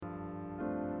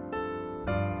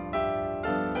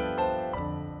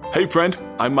Hey friend,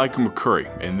 I'm Michael McCurry,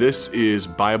 and this is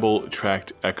Bible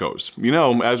Tract Echoes. You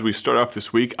know, as we start off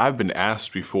this week, I've been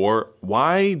asked before,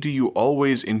 why do you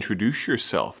always introduce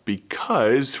yourself?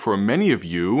 Because for many of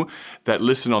you that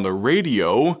listen on the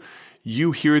radio,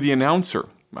 you hear the announcer,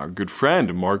 our good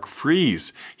friend, Mark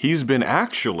Fries. He's been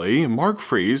Mark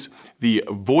Fries, the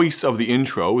voice of the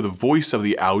intro, the voice of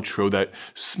the outro, that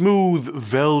smooth,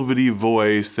 velvety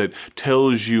voice that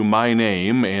tells you my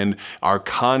name and our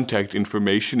contact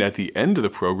information at the end of the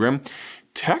program.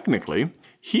 Technically,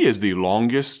 he is the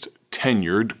longest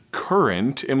tenured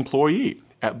current employee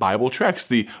at Bible Tracts,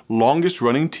 the longest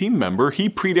running team member. He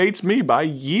predates me by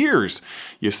years.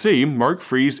 You see, Mark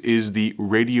Fries is the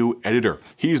radio editor.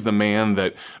 He's the man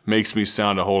that makes me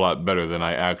sound a whole lot better than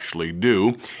I actually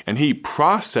do. And he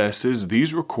processes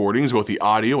these recordings, both the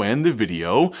audio and the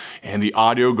video. And the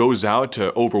audio goes out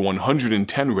to over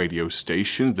 110 radio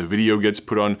stations. The video gets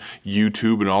put on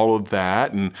YouTube and all of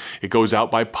that. And it goes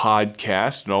out by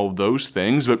podcast and all of those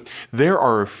things. But there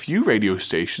are a few radio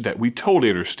stations that we totally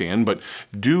understand, but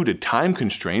due to time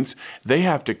constraints, they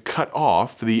have to cut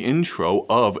off the intro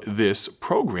of this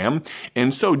program.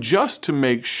 And so just to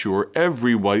make sure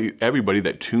everybody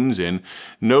that tunes in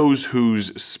knows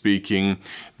who's speaking,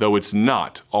 though it's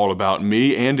not all about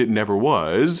me, and it never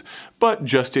was, but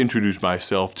just to introduce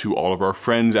myself to all of our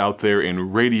friends out there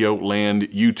in radio land,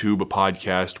 YouTube, a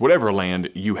podcast, whatever land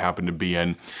you happen to be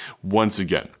in. Once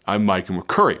again, I'm Michael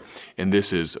McCurry, and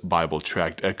this is Bible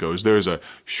Tract Echoes. There's a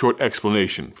short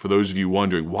explanation for those of you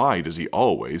wondering, why does he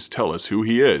always tell us who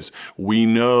he is? We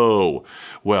know.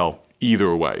 Well,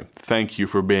 either way, thank you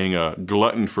for being a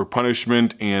glutton for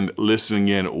punishment and listening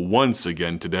in once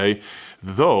again today.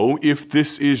 Though, if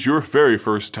this is your very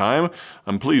first time,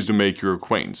 I'm pleased to make your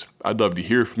acquaintance. I'd love to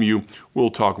hear from you. We'll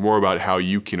talk more about how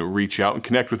you can reach out and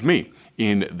connect with me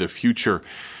in the future.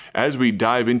 As we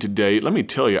dive in today, let me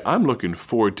tell you, I'm looking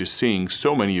forward to seeing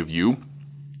so many of you.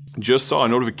 Just saw a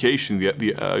notification,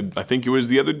 I think it was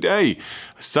the other day.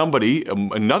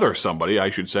 Another somebody,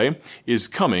 I should say, is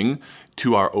coming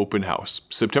to our open house,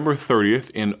 September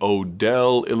 30th in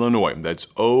Odell, Illinois. That's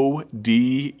Odell.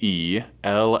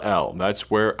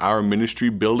 That's where our ministry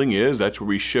building is. That's where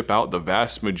we ship out the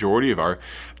vast majority of our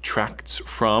tracts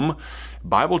from.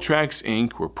 Bible Tracts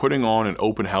Inc., we're putting on an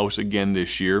open house again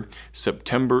this year,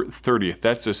 September 30th.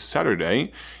 That's a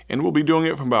Saturday, and we'll be doing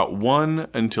it from about 1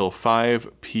 until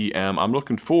 5 p.m. I'm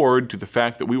looking forward to the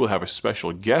fact that we will have a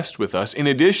special guest with us, in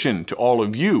addition to all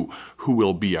of you who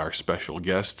will be our special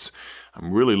guests.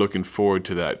 I'm really looking forward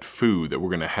to that food that we're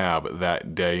going to have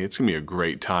that day. It's going to be a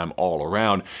great time all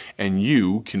around, and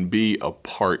you can be a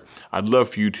part. I'd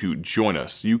love for you to join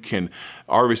us. You can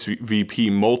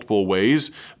RSVP multiple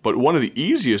ways, but one of the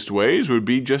easiest ways would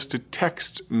be just to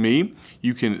text me.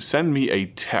 You can send me a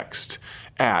text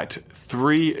at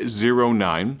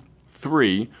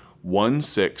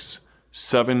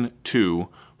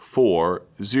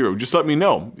 309-316-7240. Just let me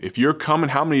know if you're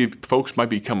coming, how many folks might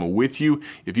be coming with you.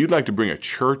 If you'd like to bring a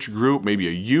church group, maybe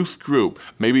a youth group,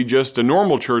 maybe just a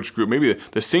normal church group, maybe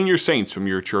the senior saints from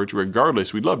your church,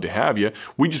 regardless, we'd love to have you.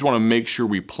 We just want to make sure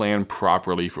we plan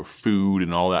properly for food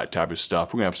and all that type of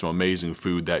stuff. We're going to have some amazing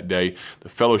food that day. The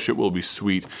fellowship will be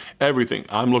sweet. Everything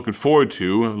I'm looking forward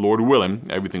to, Lord willing,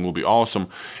 everything will be awesome.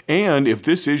 And if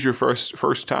this is your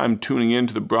first time tuning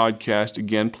into the broadcast,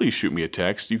 again, please shoot me a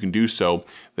text. You can do so.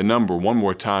 The number, one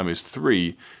more time, is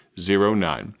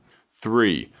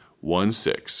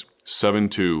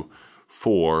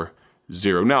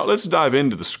 309-316-7240. Now, let's dive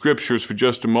into the scriptures for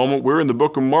just a moment. We're in the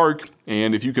book of Mark,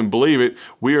 and if you can believe it,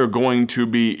 we are going to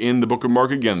be in the book of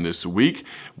Mark again this week.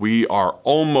 We are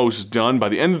almost done. By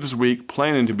the end of this week,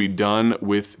 planning to be done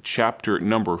with chapter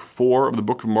number 4 of the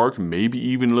book of Mark, maybe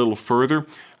even a little further.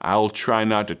 I'll try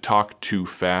not to talk too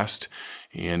fast,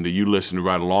 and you listen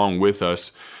right along with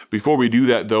us. Before we do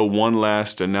that, though, one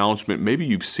last announcement. Maybe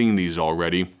you've seen these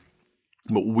already,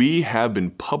 but we have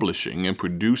been publishing and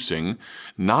producing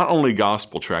not only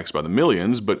gospel tracts by the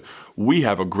millions, but we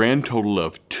have a grand total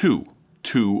of 2.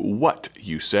 To what,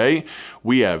 you say?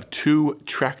 We have 2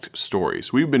 tract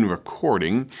stories. We've been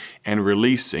recording and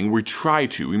releasing. We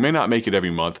may not make it every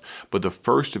month, but the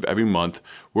first of every month,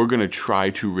 we're going to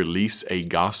try to release a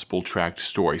gospel tract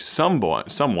story.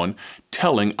 Someone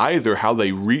telling either how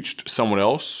they reached someone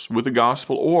else with the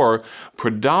gospel, or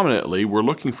predominantly, we're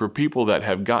looking for people that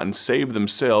have gotten saved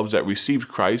themselves, that received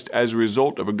Christ as a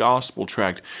result of a gospel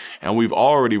tract. And we've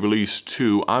already released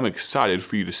 2. I'm excited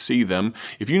for you to see them.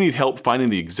 If you need help finding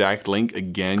the exact link,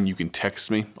 again, you can text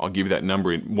me. I'll give you that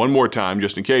number one more time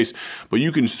just in case. But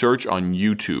you can search on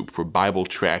YouTube for Bible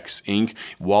Tracts Inc.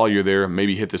 While you're there,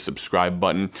 maybe hit the subscribe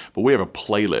button. But we have a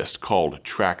playlist called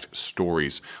Tract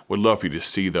Stories. Would love for you to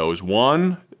see those.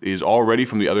 One is already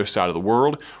from the other side of the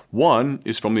world. One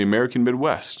is from the American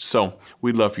Midwest. So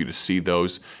we'd love for you to see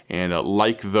those and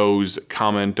like those,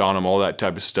 comment on them, all that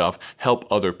type of stuff. Help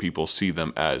other people see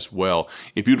them as well.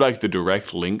 If you'd like the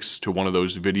direct links to one of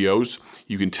those videos,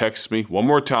 you can text me one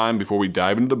more time before we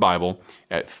dive into the Bible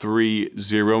at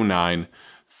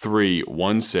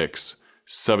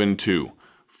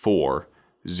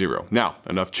 309-316-7240. Now,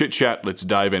 enough chit-chat. Let's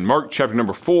dive in. Mark chapter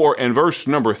number 4 and verse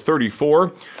number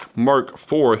 34. Mark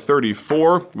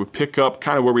 4:34. We pick up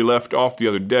kind of where we left off the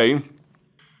other day.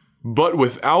 But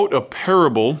without a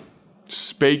parable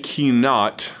spake he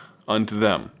not unto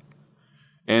them.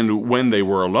 And when they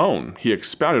were alone, he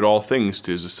expounded all things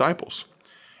to his disciples.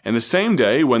 And the same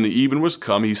day, when the even was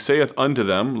come, he saith unto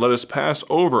them, Let us pass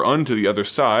over unto the other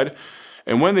side.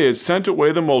 And when they had sent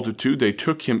away the multitude, they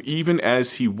took him even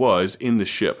as he was in the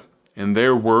ship. And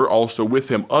there were also with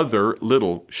him other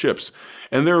little ships.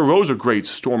 And there arose a great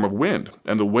storm of wind,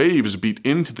 and the waves beat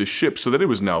into the ship, so that it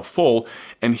was now full.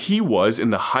 And he was in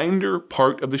the hinder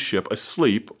part of the ship,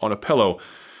 asleep on a pillow.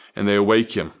 And they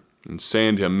awake him, and say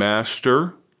unto him,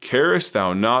 Master, carest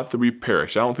thou not that we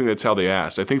perish? I don't think that's how they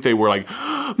asked. I think they were like,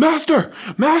 Master,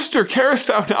 Master, carest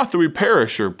thou not that we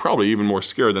perish? Or probably even more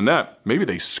scared than that. Maybe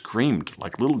they screamed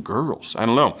like little girls. I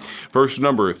don't know. Verse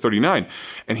number 39.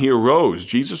 And he arose,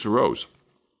 Jesus arose,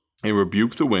 and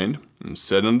rebuked the wind, and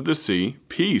said unto the sea,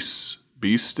 Peace,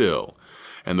 be still.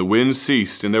 And the wind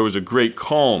ceased, and there was a great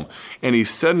calm. And he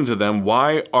said unto them,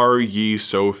 Why are ye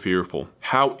so fearful?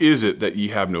 How is it that ye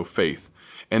have no faith?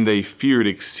 And they feared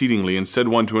exceedingly, and said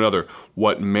one to another,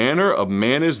 What manner of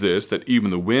man is this, that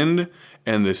even the wind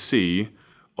and the sea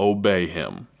obey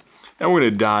him? Now we're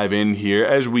going to dive in here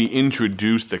as we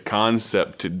introduce the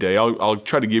concept today. I'll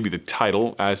try to give you the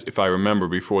title, as if I remember,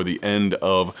 before the end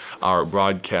of our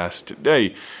broadcast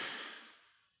today.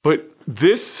 But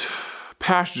this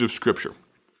passage of Scripture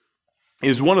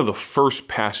is one of the first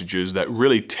passages that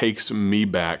really takes me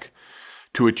back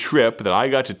to a trip that I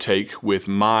got to take with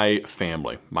my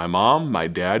family. My mom, my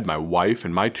dad, my wife,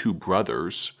 and my two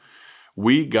brothers.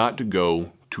 We got to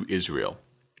go to Israel.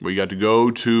 We got to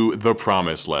go to the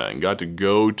Promised Land, got to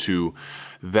go to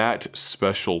that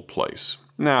special place.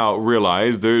 Now,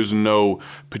 realize there's no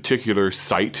particular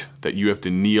site that you have to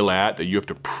kneel at, that you have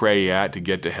to pray at to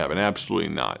get to heaven. Absolutely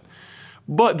not.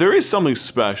 But there is something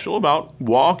special about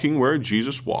walking where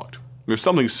Jesus walked. There's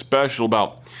something special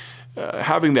about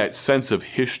having that sense of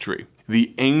history,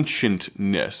 the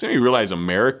ancientness. And you realize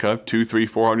America, 200,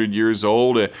 300, 400 years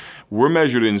old, we're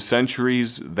measured in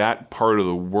centuries. That part of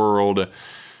the world,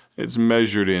 it's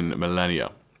measured in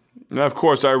millennia. Now, of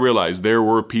course, I realize there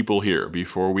were people here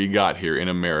before we got here in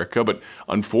America, but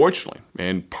unfortunately,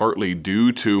 and partly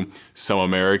due to some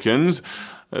Americans,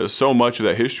 so much of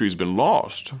that history has been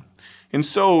lost. And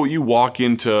so you walk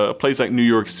into a place like New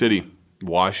York City,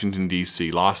 Washington,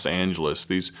 D.C., Los Angeles,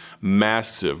 these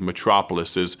massive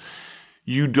metropolises,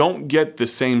 you don't get the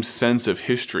same sense of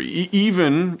history.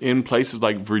 Even in places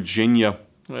like Virginia,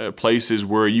 places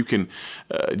where you can,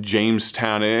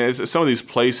 Jamestown, some of these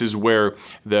places where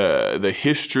the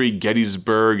history,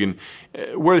 Gettysburg, and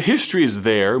where the history is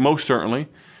there, most certainly,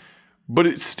 but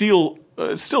it still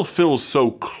feels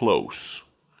so close.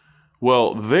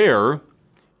 Well, there,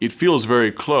 it feels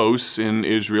very close in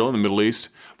Israel, in the Middle East,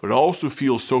 but it also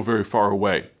feels so very far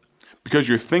away because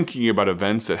you're thinking about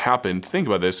events that happened, think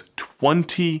about this,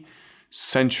 20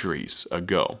 centuries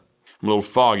ago. I'm a little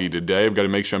foggy today. I've got to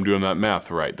make sure I'm doing that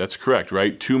math right. That's correct,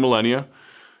 right? 2 millennia,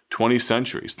 20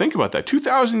 centuries. Think about that.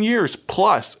 2,000 years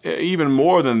plus, even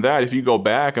more than that if you go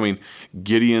back. I mean,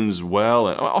 Gideon's well,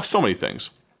 and so many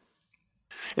things.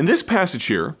 And this passage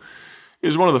here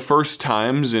is one of the first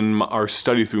times in our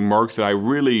study through Mark that I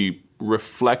really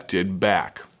reflected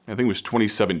back. I think it was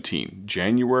 2017,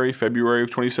 January, February of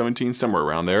 2017, somewhere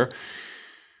around there,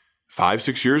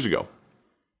 5-6 years ago.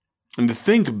 And to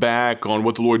think back on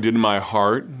what the Lord did in my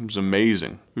heart, it was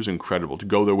amazing. It was incredible. To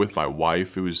go there with my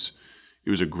wife, it was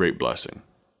a great blessing.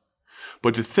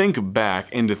 But to think back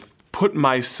and to put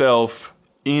myself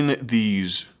in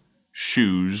these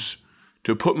shoes,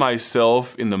 to put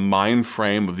myself in the mind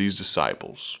frame of these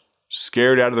disciples,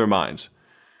 scared out of their minds,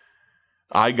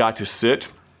 I got to sit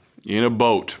in a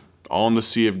boat on the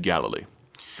Sea of Galilee.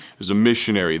 There's a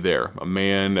missionary there, a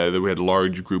man that we had a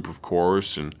large group, of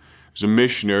course, and there's a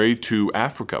missionary to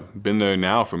Africa, been there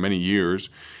now for many years,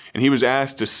 and he was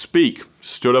asked to speak,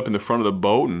 stood up in the front of the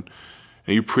boat, and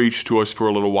and you preached to us for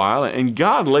a little while, and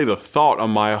God laid a thought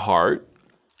on my heart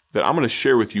that I'm going to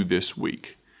share with you this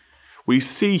week. We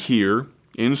see here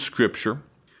in Scripture,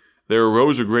 there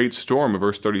arose a great storm in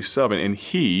verse 37, and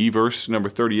he, verse number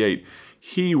 38,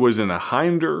 he was in the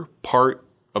hinder part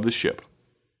of the ship,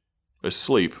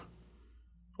 asleep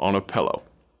on a pillow.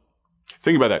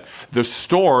 Think about that. The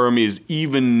storm is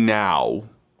even now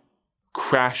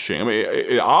crashing. I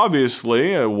mean,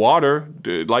 obviously, water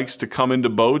likes to come into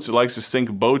boats. It likes to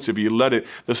sink boats if you let it.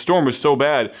 The storm is so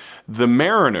bad. The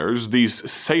mariners,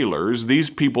 these sailors, these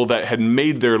people that had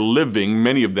made their living,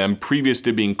 many of them, previous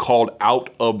to being called out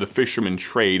of the fisherman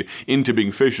trade into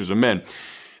being fishers of men,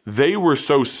 they were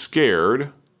so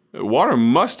scared, water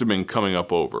must have been coming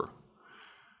up over.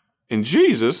 And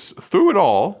Jesus, through it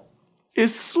all,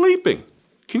 is sleeping.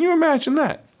 Can you imagine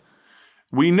that?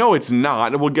 We know it's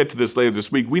not, and we'll get to this later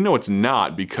this week, we know it's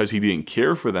not because he didn't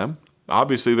care for them.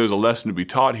 Obviously, there's a lesson to be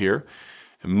taught here.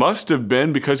 It must have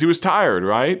been because he was tired,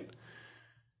 right?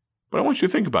 But I want you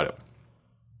to think about it.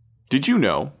 Did you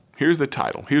know, here's the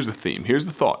title, here's the theme, here's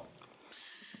the thought.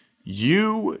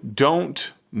 You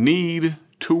don't need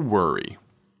to worry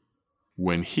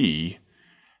when he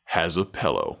has a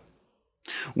pillow.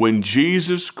 When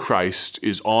Jesus Christ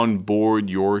is on board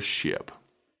your ship,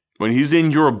 when he's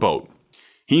in your boat,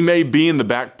 he may be in the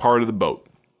back part of the boat,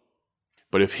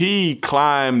 but if he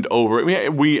climbed over,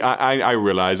 I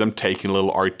realize I'm taking a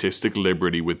little artistic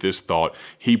liberty with this thought.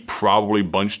 He probably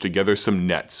bunched together some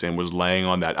nets and was laying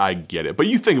on that. I get it. But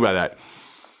you think about that.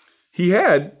 He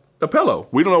had a pillow.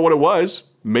 We don't know what it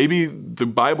was. Maybe the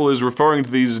Bible is referring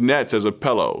to these nets as a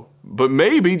pillow. But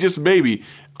maybe, just maybe,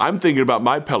 I'm thinking about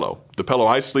my pillow, the pillow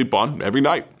I sleep on every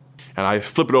night. And I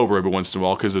flip it over every once in a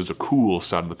while because there's a cool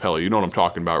side of the pillow. You know what I'm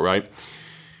talking about, right?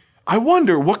 I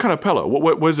wonder what kind of pillow.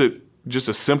 What was it? Just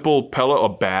a simple pillow, a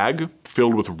bag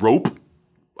filled with rope?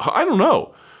 I don't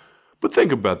know. But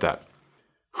think about that.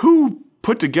 Who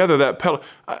put together that pillow?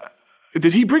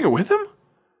 Did he bring it with him?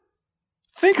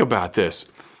 Think about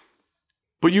this.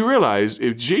 But you realize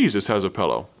if Jesus has a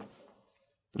pillow,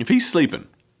 if he's sleeping,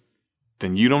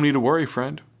 then you don't need to worry,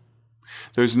 friend.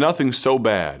 There's nothing so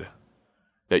bad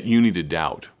that you need to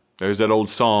doubt. There's that old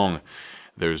song,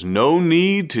 there's no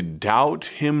need to doubt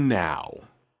him now.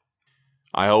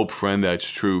 I hope, friend, that's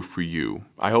true for you.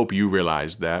 I hope you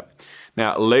realize that.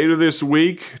 Now, later this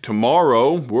week,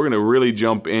 tomorrow, we're going to really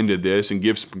jump into this and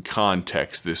give some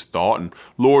context to this thought. And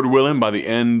Lord willing, by the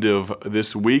end of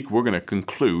this week, we're going to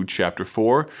conclude chapter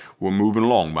 4. We're moving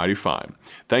along mighty fine.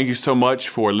 Thank you so much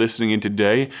for listening in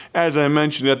today. As I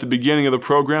mentioned at the beginning of the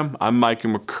program, I'm Micah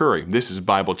McCurry. This is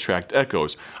Bible Tract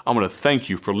Echoes. I'm going to thank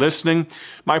you for listening.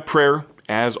 My prayer,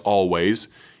 as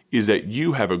always, is that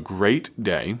you have a great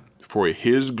day for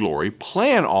his glory.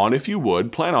 Plan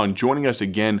on joining us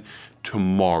again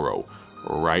tomorrow,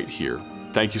 right here.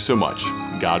 Thank you so much.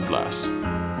 God bless.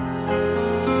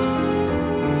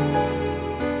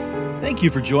 Thank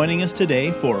you for joining us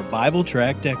today for Bible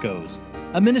Tract Echoes,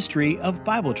 a ministry of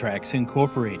Bible Tracts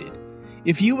Incorporated.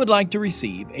 If you would like to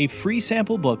receive a free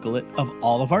sample booklet of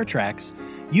all of our tracts,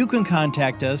 you can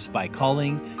contact us by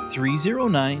calling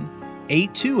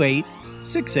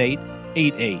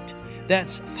 309-828-6888.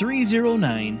 That's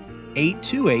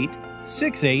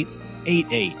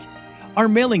 309-828-6888. Our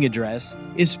mailing address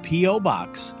is P.O.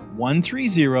 Box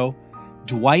 130,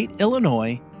 Dwight,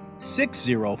 Illinois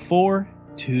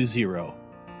 60420.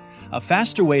 A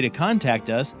faster way to contact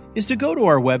us is to go to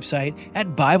our website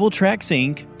at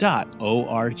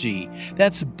BibleTractsInc.org.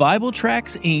 That's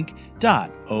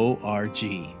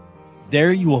BibleTractsInc.org.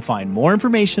 There you will find more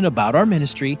information about our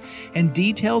ministry and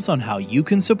details on how you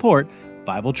can support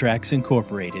Bible Tracts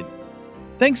Incorporated.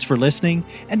 Thanks for listening,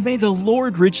 and may the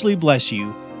Lord richly bless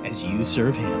you as you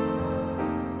serve Him.